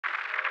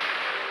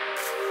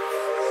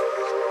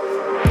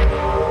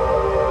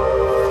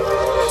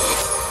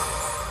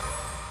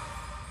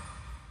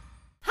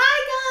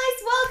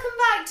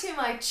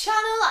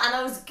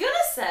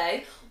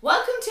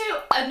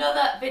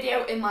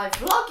video in my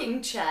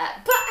vlogging chair,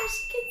 but as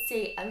you can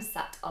see, I'm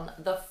sat on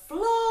the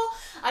floor.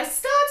 I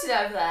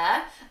started over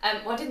there,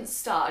 well I didn't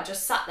start, I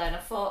just sat there and I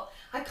thought,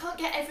 I can't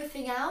get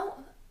everything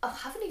out. I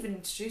haven't even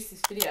introduced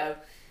this video.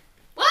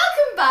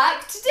 Welcome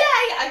back. Today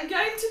I'm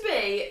going to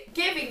be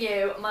giving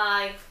you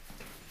my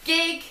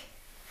gig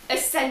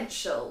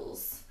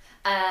essentials.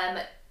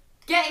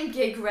 Getting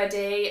gig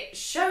ready,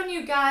 showing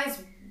you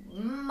guys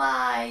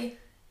my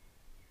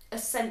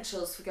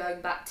essentials for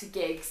going back to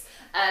gigs.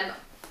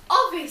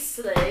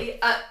 Obviously,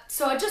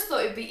 so I just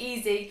thought it'd be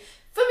easy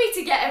for me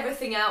to get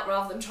everything out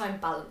rather than try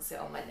and balance it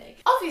on my neck.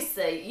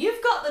 Obviously,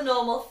 you've got the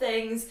normal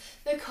things,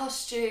 the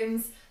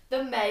costumes,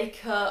 the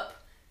makeup,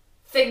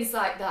 things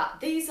like that.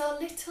 These are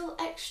little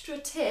extra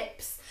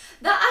tips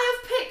that I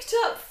have picked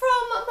up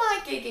from my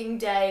gigging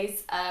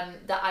days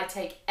that I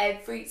take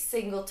every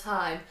single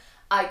time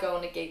I go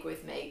on a gig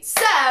with me.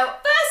 So,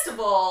 first of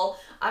all,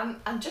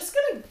 I'm just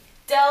going to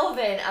delve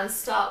in and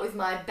start with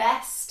my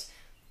best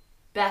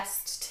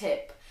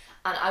tip.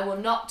 And I will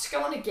not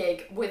go on a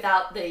gig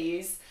without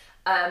these,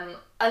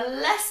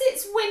 unless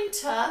it's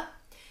winter,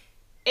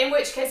 in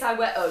which case I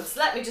wear Uggs.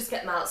 Let me just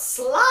get them out.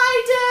 Sliders!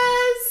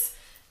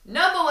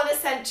 Number one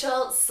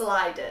essential,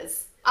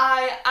 sliders.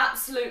 I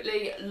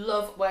absolutely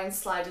love wearing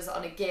sliders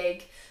on a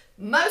gig,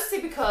 mostly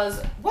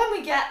because when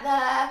we get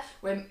there,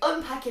 we're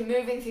unpacking,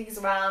 moving things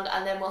around,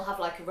 and then we'll have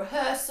like a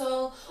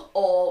rehearsal,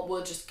 or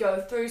we'll just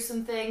go through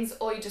some things,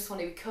 or you just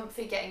want to be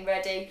comfy getting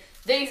ready.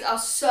 These are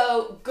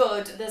so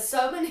good. There's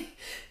so many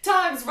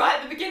times right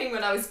at the beginning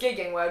when I was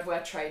gigging where I'd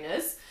wear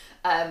trainers,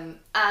 and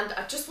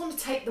I just want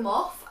to take them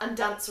off and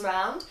dance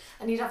around,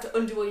 and you'd have to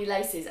undo all your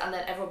laces, and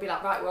then everyone would be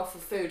like, right, we're off for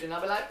food, and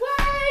I'd be like,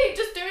 wait,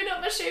 just doing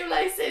up my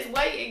shoelaces,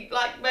 waiting,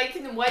 like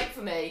making them wait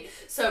for me.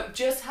 So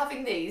just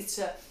having these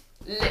to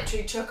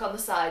literally chuck on the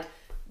side,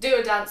 do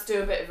a dance,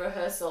 do a bit of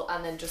rehearsal,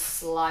 and then just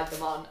slide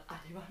them on, and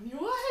you're on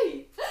your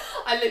way.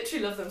 I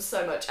literally love them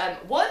so much.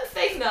 One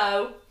thing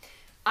though,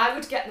 I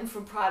would get them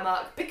from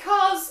Primark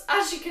because,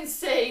 as you can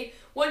see,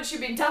 once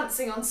you've been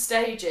dancing on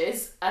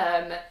stages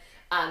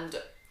and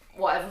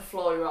whatever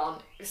floor you're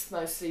on, it's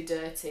mostly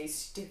dirty,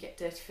 so you do get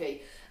dirty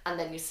feet, and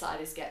then your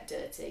sliders get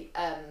dirty.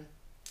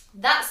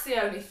 That's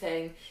the only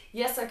thing.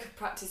 Yes, I could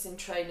practice in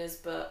trainers,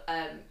 but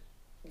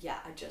yeah,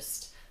 I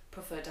just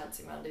prefer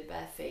dancing around in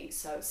bare feet,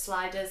 so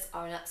sliders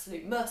are an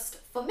absolute must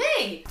for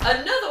me.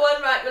 Another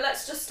one, right, well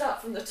let's just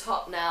start from the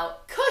top now.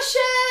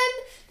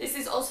 Cushion! This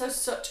is also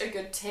such a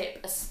good tip,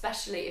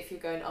 especially if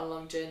you're going on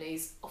long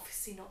journeys,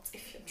 obviously not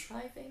if you're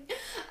driving.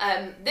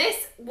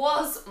 This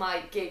was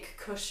my gig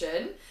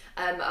cushion.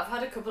 I've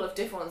had a couple of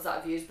different ones that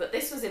I've used, but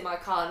this was in my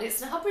car and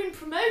it's now been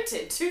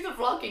promoted to the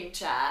vlogging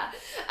chair.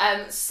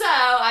 So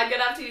I'm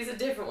gonna have to use a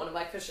different one of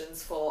my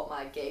cushions for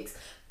my gigs,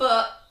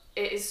 but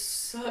it is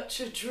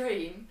such a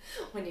dream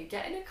when you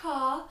get in a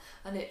car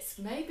and it's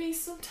maybe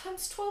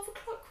sometimes 12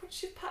 o'clock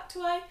once you've packed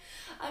away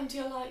and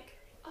you're like,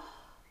 oh,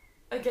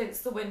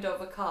 against the window of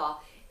a car.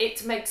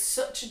 It makes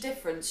such a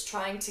difference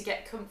trying to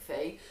get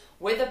comfy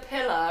with a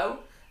pillow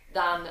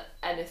than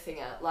anything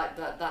else, like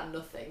that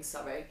nothing,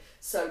 sorry.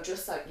 So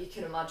just like you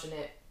can imagine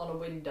it on a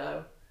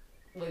window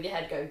with your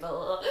head going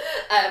blah,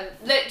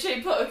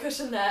 literally put a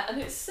cushion there and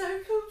it's so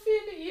comfy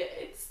and you're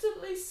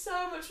instantly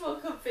so much more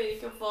comfy. You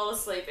can fall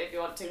asleep if you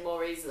want to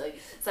more easily.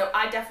 So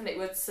I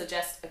definitely would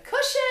suggest a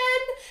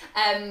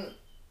cushion.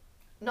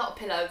 Not a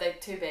pillow, they're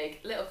too big.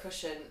 Little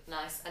cushion,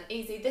 nice and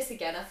easy. This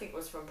again I think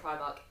was from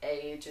Primark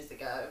ages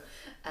ago,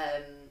 but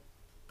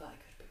I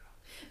could be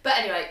wrong. But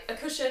anyway, a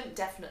cushion,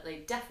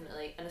 definitely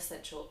an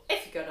essential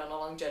if you're going on a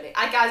long journey.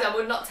 Guys, I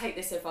would not take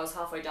this if I was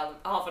half an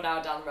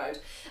hour down the road.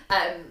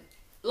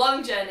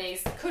 Long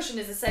journeys, cushion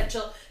is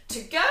essential. To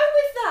go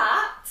with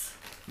that,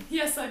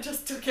 yes, I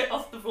just took it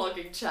off the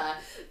vlogging chair,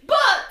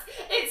 but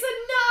it's a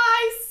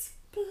nice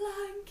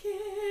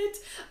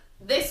blanket.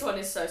 This one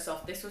is so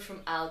soft. This was from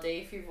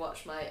Aldi. If you've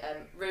watched my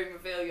room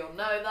reveal, you'll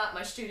know that,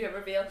 my studio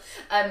reveal.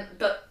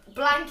 But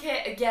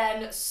blanket,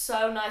 again,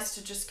 so nice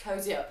to just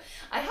cozy up.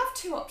 I have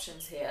two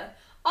options here.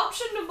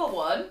 Option number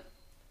one,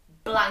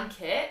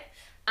 blanket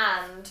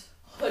and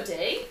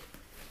hoodie.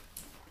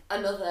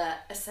 Another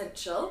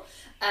essential,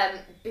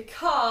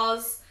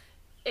 because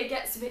it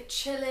gets a bit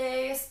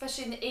chilly,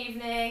 especially in the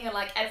evening, and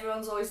like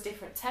everyone's always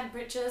different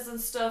temperatures and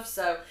stuff,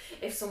 so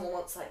if someone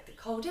wants like the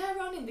cold air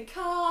on in the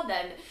car,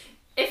 then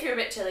if you're a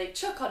bit chilly,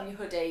 chuck on your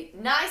hoodie,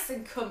 nice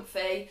and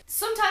comfy.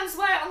 Sometimes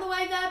wear it on the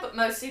way there, but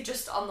mostly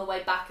just on the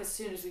way back as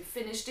soon as we've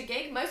finished a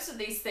gig. Most of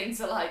these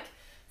things are like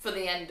for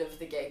the end of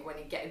the gig when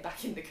you're getting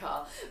back in the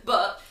car.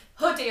 But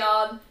hoodie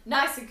on,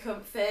 nice and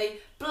comfy,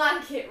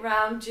 blanket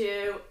round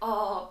you,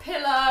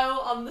 pillow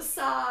on the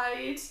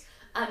side,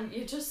 and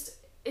you're just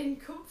in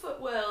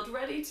comfort world,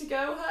 ready to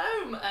go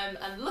home.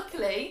 And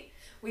luckily,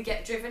 we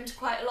get driven to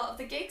quite a lot of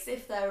the gigs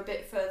if they're a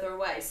bit further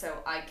away, so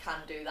I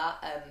can do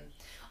that.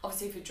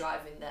 Obviously, if you're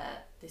driving there,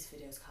 this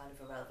video is kind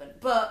of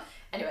irrelevant. But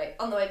anyway,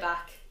 on the way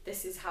back,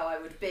 this is how I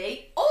would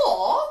be.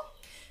 Or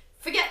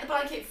forget the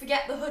blanket,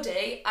 forget the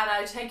hoodie, and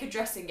I take a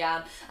dressing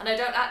gown. And I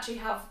don't actually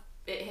have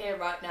it here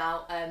right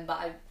now, but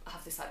I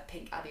have this like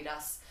pink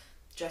Adidas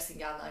dressing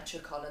gown that I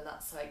chuck on, and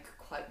that's like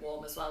quite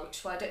warm as well, which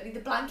is why I don't need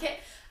the blanket.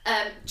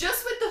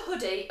 Just with the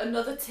hoodie,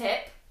 another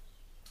tip,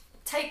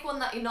 take one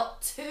that you're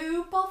not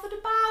too bothered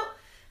about.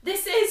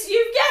 This is,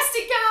 you've guessed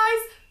it guys,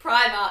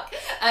 Primark.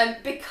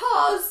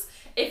 Because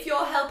if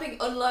you're helping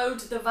unload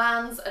the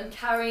vans and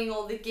carrying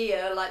all the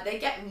gear, like they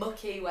get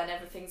mucky when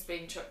everything's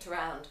being chucked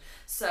around.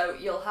 So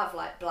you'll have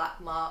like black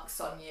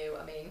marks on you.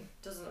 I mean,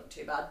 doesn't look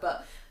too bad,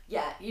 but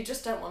yeah, you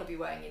just don't want to be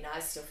wearing your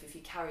nice stuff if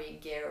you're carrying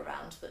gear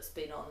around that's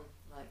been on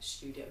like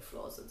studio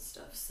floors and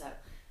stuff. So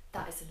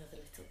that is another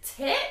little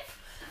tip.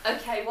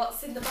 Okay,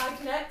 what's in the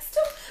bag next?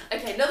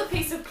 Okay, another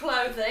piece of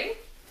clothing.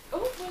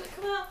 Oh, will it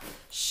come out?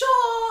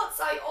 Shorts!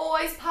 I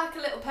always pack a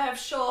little pair of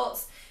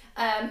shorts.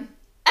 Again,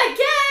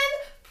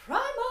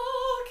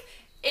 Primark!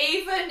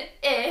 Even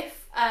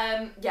if,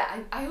 yeah,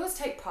 I always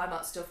take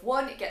Primark stuff.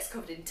 1, it gets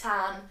covered in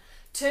tan.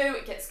 2,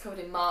 it gets covered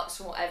in marks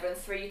and whatever. And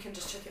 3, you can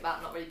just chuck it back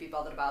and not really be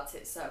bothered about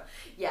it. So,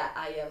 yeah,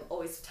 I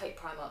always take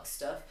Primark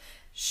stuff.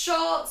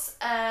 Shorts,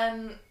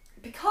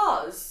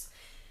 because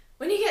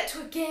when you get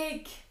to a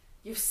gig,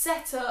 you've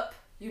set up,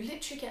 you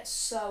literally get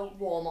so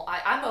warm.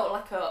 I'm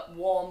like a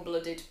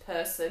warm-blooded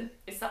person.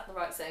 Is that the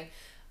right saying?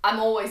 I'm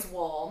always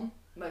warm.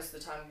 Most of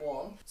the time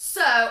warm.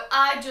 So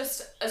I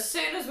just, as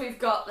soon as we've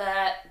got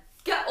there,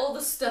 get all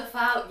the stuff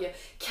out. You're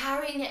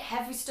carrying it,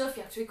 heavy stuff.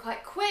 You have to be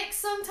quite quick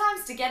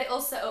sometimes to get it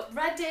all set up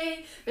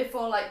ready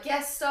before like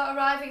guests start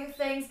arriving and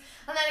things.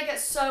 And then it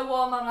gets so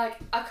warm, I'm like,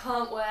 I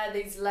can't wear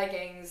these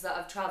leggings that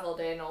I've travelled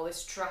in, or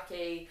this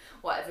tracky,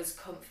 whatever's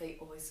comfy.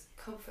 Always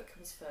comfort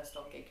comes first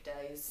on gig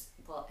days.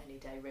 Well, any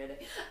day really.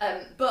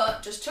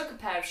 But just chuck a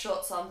pair of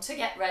shorts on to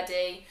get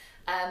ready.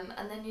 And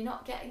then you're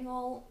not getting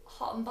all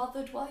hot and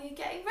bothered while you're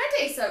getting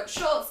ready. So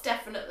shorts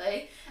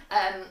definitely.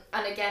 And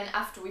again,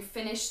 after we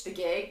finish the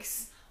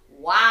gigs,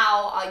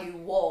 wow, are you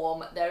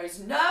warm? There is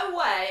no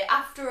way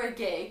after a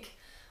gig,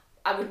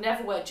 I would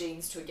never wear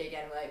jeans to a gig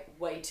anyway,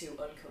 way too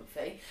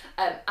uncomfy.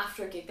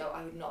 After a gig though,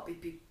 I would not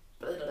be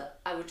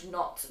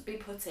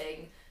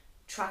putting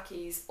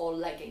trackies or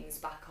leggings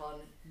back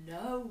on.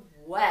 No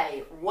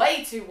way.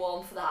 Way too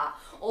warm for that.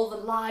 All the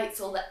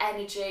lights, all the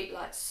energy,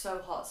 like so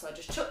hot. So I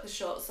just chuck the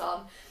shorts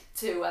on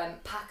to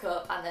pack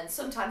up, and then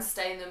sometimes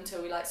stay in them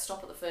till we like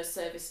stop at the first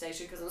service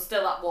station because I'm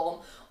still that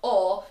warm,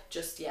 or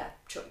just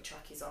chuck the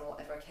trackies on or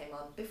whatever I came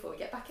on before we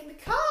get back in the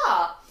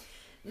car.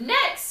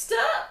 Next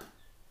up,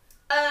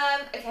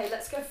 okay,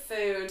 let's go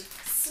food.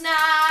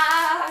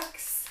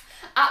 Snacks,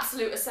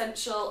 absolute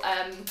essential.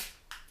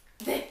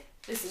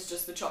 This is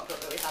just the chocolate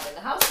that we had in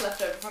the house,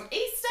 left over from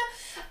Easter.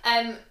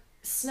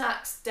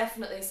 Snacks,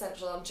 definitely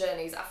essential on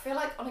journeys. I feel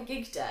like on a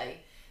gig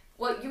day,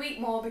 well, you eat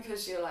more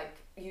because you're like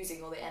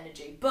using all the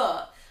energy,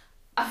 but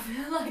I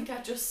feel like I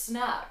just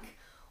snack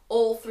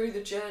all through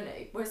the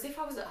journey. Whereas if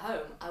I was at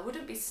home, I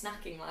wouldn't be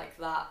snacking like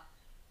that.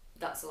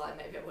 That's a lie,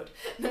 maybe I would.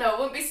 No, I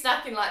wouldn't be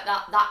snacking like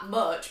that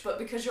much, but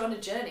because you're on a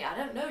journey, I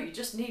don't know, you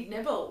just need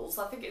nibbles.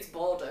 I think it's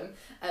boredom.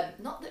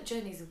 Not that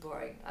journeys are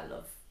boring. I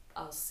love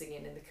us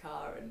singing in the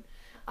car and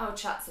our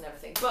chats and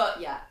everything, but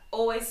yeah,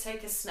 always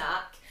take a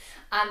snack.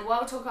 And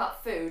while we talk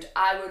about food,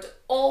 I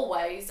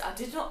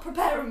did not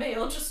prepare a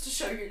meal just to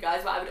show you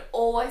guys, but I would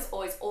always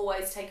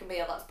take a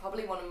meal. That's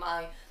probably one of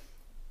my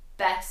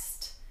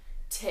best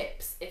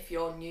tips if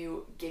you're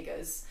new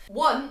giggers.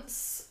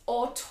 Once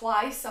or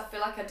twice, I feel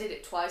like I did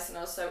it twice and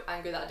I was so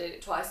angry that I did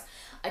it twice.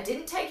 I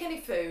didn't take any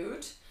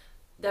food.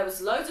 There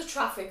was loads of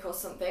traffic or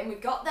something. We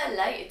got there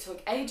late, it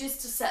took ages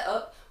to set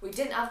up. We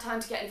didn't have time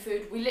to get any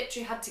food. We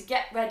literally had to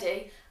get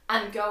ready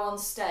and go on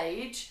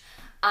stage,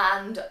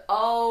 and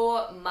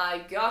oh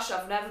my gosh,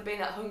 I've never been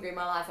that hungry in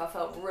my life. I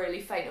felt really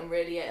faint and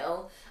really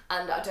ill,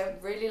 and I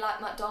don't really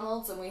like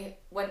McDonald's, and we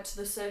went to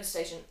the service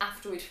station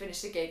after we'd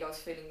finished the gig. I was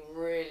feeling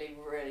really,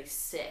 really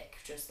sick,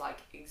 just like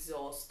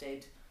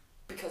exhausted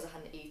because I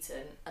hadn't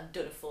eaten and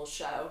done a full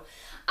show,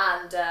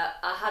 and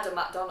I had a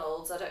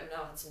McDonald's, I don't even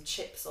know, I had some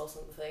chips or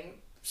something.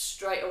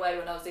 Straight away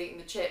when I was eating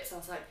the chips, I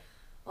was like,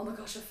 oh my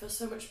gosh, I feel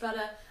so much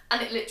better,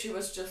 and it literally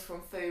was just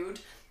from food.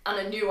 And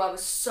I knew I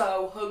was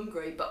so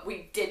hungry, but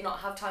we did not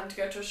have time to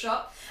go to a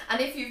shop. And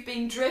if you've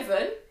been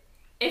driven,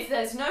 if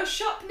there's no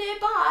shop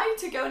nearby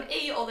to go and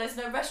eat, or there's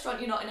no restaurant,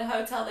 you're not in a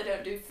hotel, they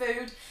don't do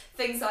food,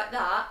 things like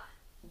that,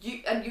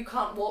 you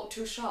can't walk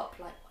to a shop,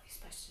 like, what are you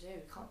supposed to do?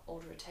 You can't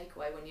order a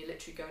takeaway when you're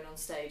literally going on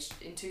stage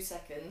in 2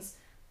 seconds.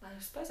 I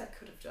suppose I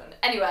could have done.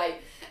 Anyway,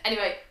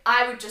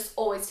 I would just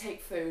always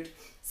take food.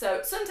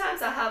 So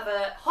sometimes I have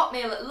a hot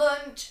meal at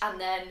lunch,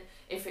 and then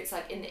if it's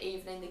like in the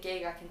evening, the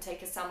gig, I can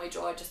take a sandwich,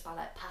 or I just buy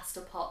like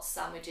pasta pots,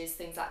 sandwiches,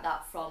 things like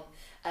that from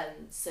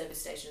service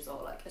stations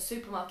or like a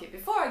supermarket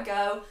before I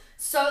go,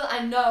 so that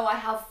I know I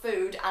have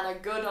food,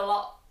 and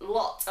a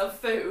lot of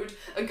food,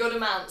 a good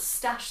amount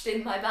stashed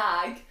in my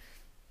bag,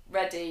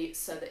 ready,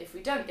 so that if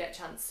we don't get a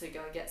chance to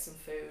go and get some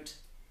food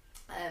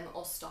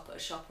or stop at a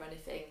shop or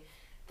anything,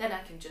 then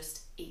I can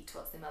just eat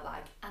what's in my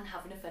bag and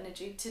have enough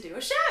energy to do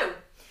a show.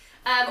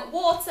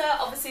 Water,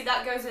 obviously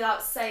that goes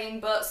without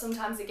saying, but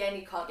sometimes again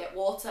you can't get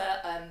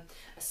water,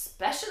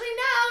 especially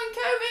now in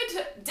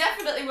COVID.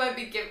 Definitely won't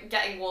be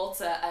getting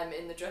water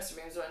in the dressing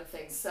rooms or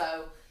anything,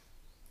 so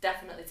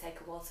definitely take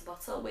a water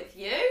bottle with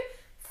you.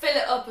 Fill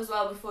it up as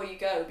well before you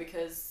go,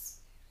 because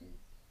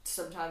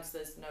sometimes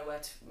there's nowhere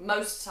to,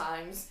 most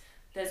times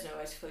there's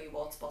nowhere to fill your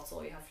water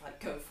bottle. You have to like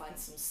go find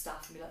some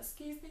staff and be like,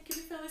 excuse me, can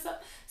you fill this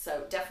up?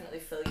 So definitely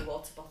fill your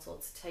water bottle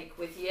to take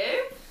with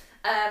you.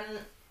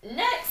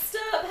 Next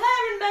up,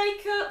 hair and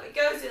makeup. It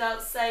goes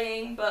without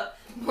saying, but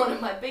one of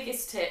my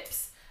biggest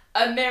tips,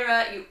 a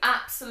mirror. You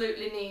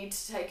absolutely need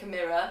to take a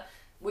mirror.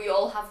 We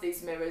all have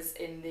these mirrors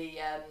in the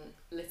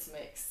Little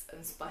Mix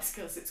and Spice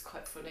Girls. It's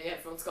quite funny.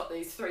 Everyone's got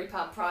these £3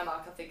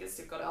 Primark. I think it's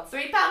still got it on.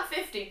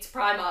 £3.50 to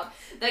Primark.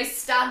 They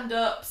stand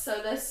up,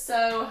 so they're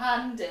so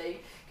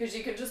handy because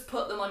you can just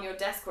put them on your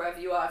desk wherever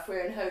you are. If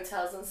we're in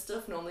hotels and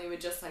stuff, normally we're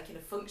just like in a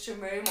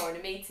function room or in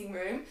a meeting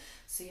room.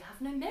 So you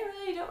have no mirror.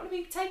 You don't want to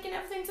be taking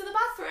everything to the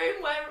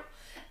bathroom where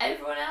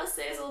everyone else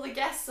is. All the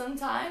guests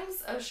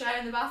sometimes are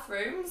sharing the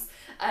bathrooms.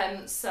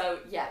 So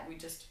yeah, we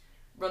just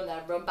run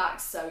there, run back,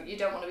 so you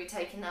don't want to be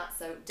taking that,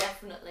 so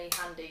definitely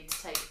handy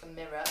to take a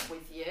mirror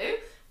with you,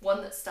 one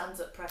that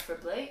stands up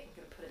preferably. I'm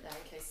going to put it there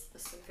in case the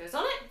sun goes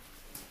on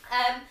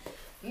it.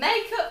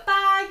 Makeup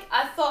bag,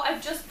 I thought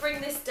I'd just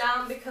bring this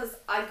down because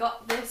I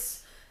got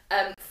this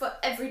for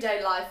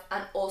everyday life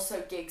and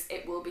also gigs.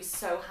 It will be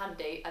so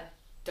handy. I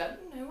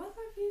don't know whether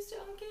I've used it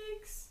on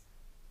gigs.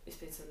 It's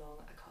been so long,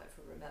 I can't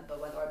even remember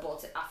whether I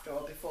bought it after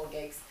or before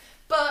gigs.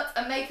 But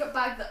a makeup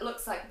bag that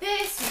looks like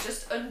this, you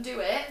just undo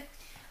it.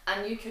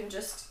 And you can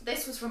just,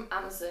 this was from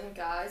Amazon,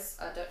 guys.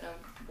 I don't know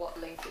what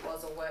link it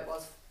was or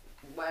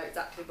where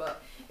exactly,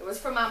 but it was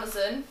from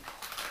Amazon.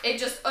 It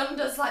just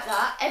undoes like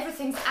that.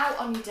 Everything's out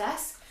on your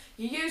desk.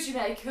 You use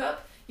your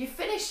makeup, you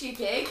finish your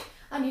gig,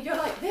 and you go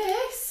like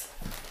this,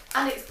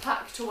 and it's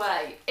packed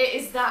away. It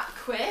is that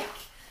quick.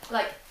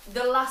 Like,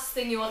 the last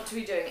thing you want to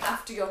be doing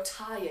after you're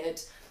tired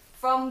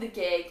from the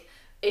gig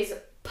is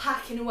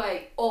packing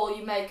away all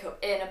your makeup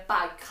in a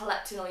bag,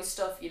 collecting all your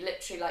stuff. You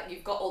literally, like,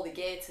 you've got all the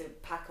gear to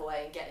pack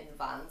away and get in the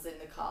vans, in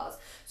the cars,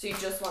 so you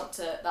just want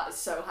to, that is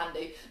so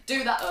handy.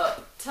 Do that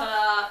up,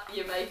 ta-da,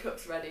 your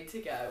makeup's ready to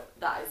go.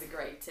 That is a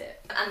great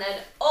tip. And then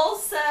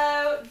also,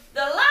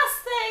 the last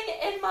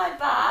thing in my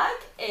bag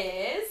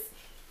is,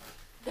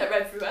 they're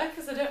everywhere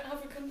because I don't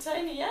have a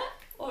container yet,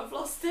 or I've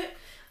lost it.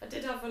 I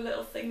did have a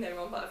little thing there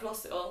on, but I've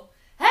lost it all.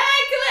 Hair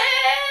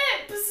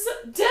clips!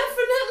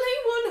 Definitely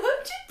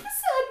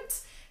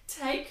 100%.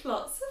 Take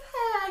lots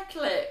of hair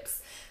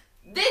clips.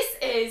 This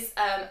is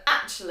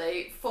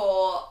actually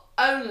for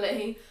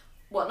only,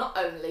 well, not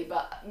only,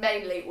 but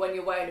mainly when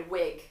you're wearing a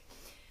wig.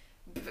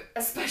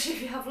 Especially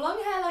if you have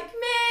long hair like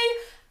me.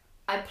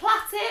 I plait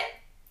it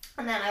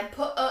and then I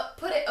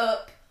put it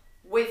up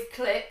with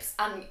clips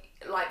and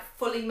like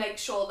fully make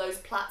sure those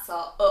plaits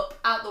are up,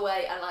 out the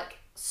way, and like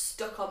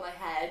stuck on my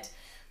head.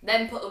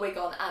 Then put the wig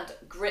on and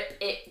grip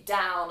it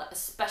down,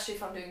 especially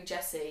if I'm doing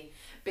Jessie,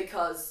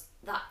 because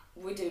that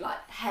we do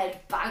like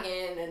head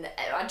banging, and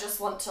I just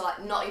want to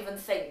like not even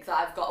think that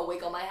I've got a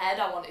wig on my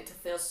head. I want it to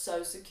feel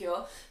so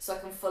secure so I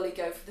can fully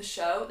go for the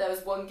show. There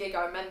was one gig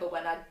I remember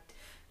when I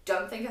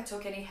don't think I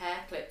took any hair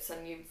clips,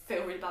 and you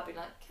feel really bad being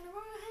like, can I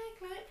borrow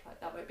a hair clip? Like,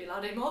 that won't be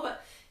allowed anymore,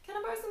 but can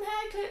I borrow some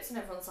hair clips? And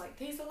everyone's like,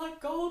 these are like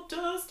gold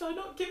dust, I'm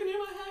not giving you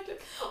my hair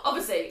clip.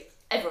 Obviously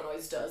everyone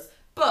always does,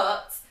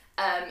 but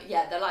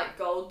yeah, they're like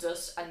gold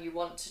dust, and you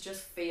want to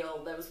just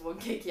feel. There was one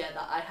gig, yeah,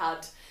 that I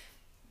had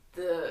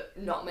the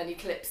not many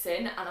clips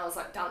in, and I was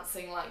like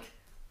dancing like,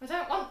 I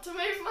don't want to move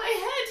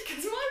my head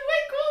because my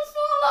wig will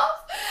fall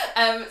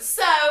off.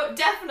 So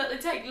definitely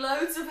take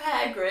loads of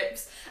hair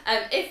grips.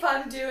 If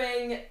I'm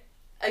doing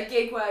a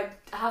gig where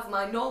I have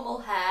my normal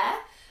hair,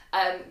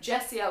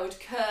 Jessie, I would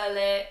curl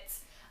it,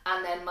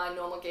 and then my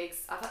normal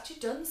gigs, I've actually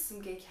done some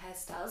gig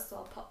hairstyles, so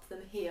I'll pop them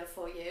here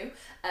for you,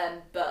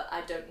 but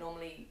I don't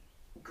normally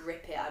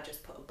grip it, I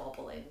just put a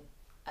bobble in.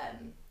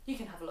 You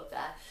can have a look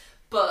there.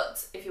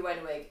 But if you're wearing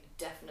a wig,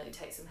 definitely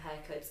take some hair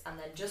clips. And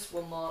then just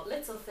one more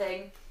little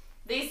thing.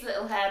 These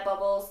little hair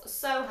bobbles are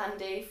so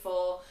handy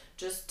for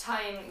just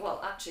tying,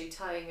 well, actually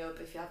tying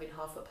up if you're having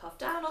half up, half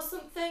down or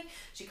something,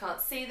 so you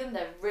can't see them.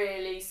 They're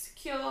really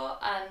secure.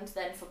 And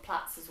then for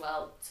plaits as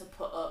well, to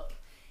put up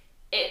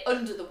it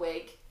under the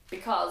wig,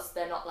 because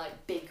they're not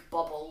like big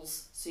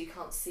bobbles, so you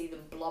can't see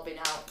them blobbing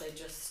out. They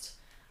just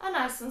are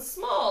nice and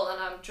small,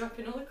 and I'm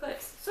dropping all the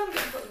clips, so I'm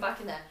going to put them back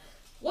in there.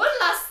 One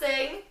last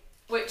thing,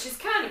 which is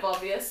kind of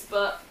obvious,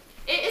 but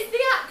it is the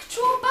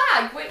actual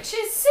bag, which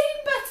has seen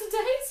better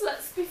days,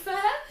 let's be fair.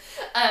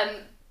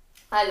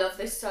 I love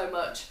this so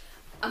much.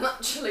 I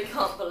actually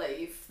can't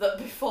believe that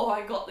before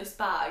I got this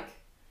bag,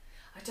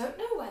 I don't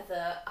know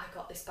whether I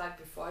got this bag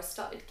before I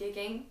started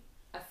gigging.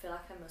 I feel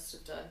like I must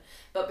have done.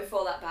 But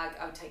before that bag,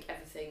 I would take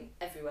everything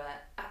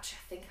everywhere. Actually,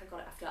 I think I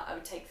got it after that. I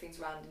would take things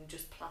around in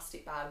just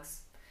plastic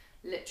bags,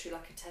 literally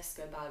like a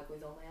Tesco bag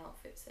with all my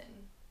outfits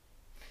in.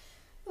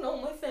 And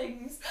all my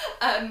things.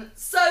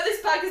 So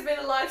this bag has been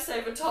a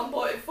lifesaver. Tom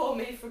bought it for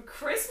me for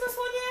Christmas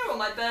one year or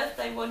my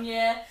birthday one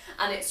year,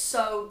 and it's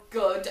so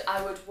good.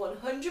 I would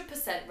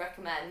 100%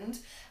 recommend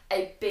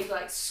a big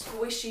like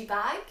squishy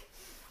bag.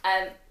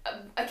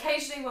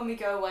 Occasionally when we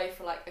go away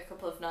for like a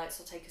couple of nights,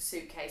 I'll take a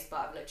suitcase, but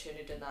I've literally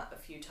only done that a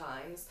few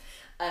times.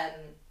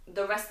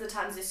 The rest of the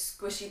times is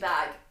squishy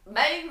bag.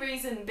 Main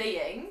reason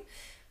being,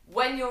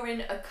 when you're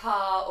in a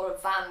car or a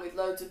van with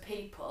loads of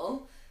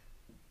people,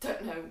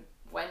 don't know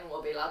when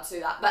we'll be allowed to do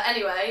that, but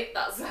anyway,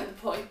 that's the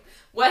point.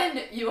 When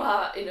you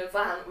are in a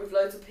van with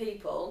loads of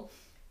people,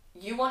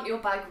 you want your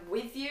bag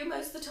with you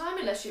most of the time,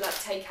 unless you like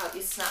take out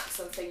your snacks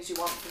and things you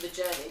want for the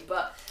journey.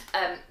 But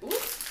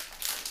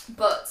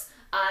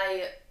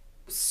I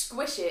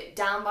squish it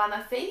down by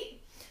my feet.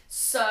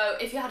 So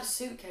if you had a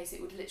suitcase, it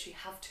would literally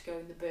have to go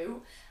in the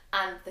boot.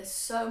 And there's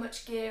so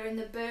much gear in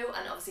the boot,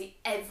 and obviously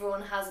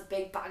everyone has a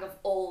big bag of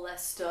all their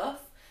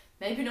stuff.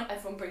 Maybe not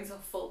everyone brings a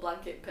full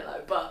blanket and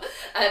pillow, but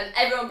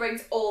everyone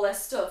brings all their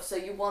stuff, so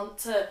you want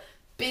to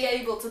be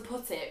able to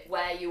put it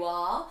where you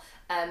are,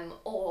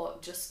 or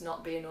just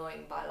not be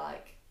annoying by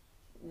like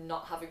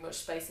not having much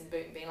space in the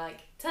boot and being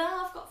like,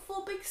 ta-da, I've got a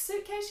full big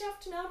suitcase, you have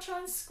to now try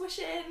and squish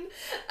it in.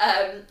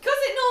 Because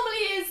it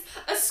normally is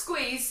a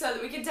squeeze so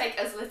that we can take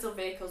as little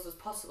vehicles as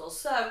possible.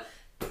 So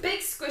big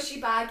squishy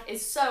bag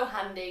is so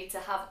handy to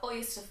have all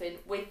your stuff in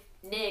with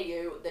near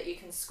you that you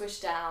can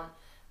squish down,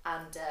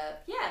 and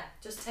yeah,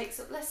 just takes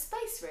up less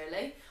space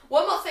really.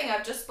 One more thing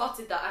I've just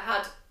spotted that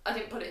I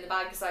didn't put it in the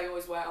bag because I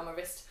always wear it on my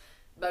wrist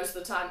most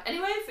of the time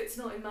anyway, if it's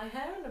not in my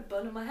hair and a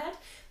bun on my head,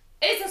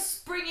 is a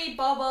springy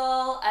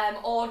bobble,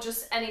 or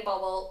just any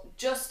bobble,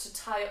 just to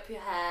tie up your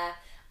hair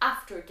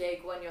after a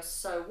gig when you're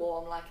so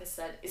warm. Like I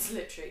said, it's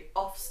literally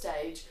off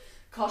stage,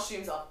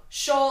 costumes on,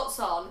 shorts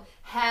on,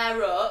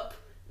 hair up,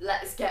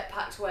 let's get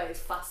packed away as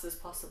fast as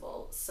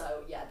possible.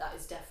 So yeah, that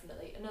is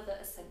definitely another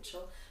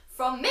essential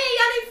from me,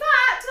 and in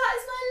fact, that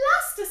is my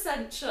last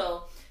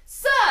essential.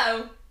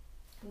 So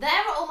there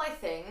are all my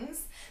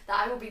things that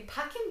I will be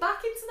packing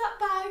back into that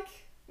bag.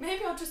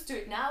 Maybe I'll just do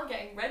it now,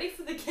 getting ready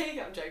for the gig.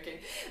 I'm joking.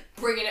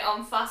 Bringing it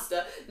on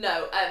faster.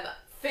 No,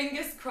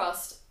 fingers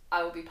crossed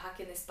I will be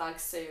packing this bag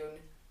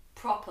soon,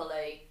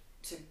 properly,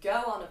 to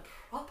go on a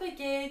proper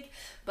gig.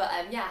 But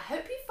yeah, I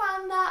hope you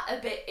found that a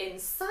bit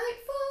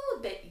insightful, a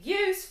bit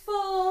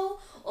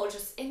useful, or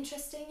just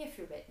interesting if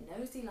you're a bit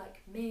nosy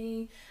like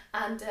me.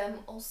 And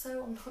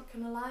also, I'm not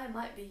gonna lie, I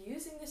might be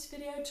using this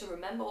video to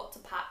remember what to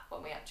pack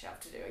when we actually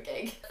have to do a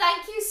gig.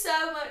 Thank you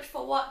so much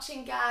for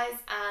watching,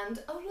 guys,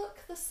 and oh look,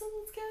 the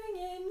sun's going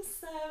in,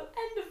 so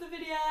end of the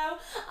video.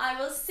 I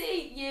will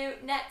see you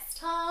next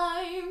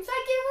time. Thank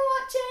you for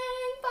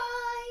watching,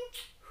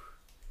 bye!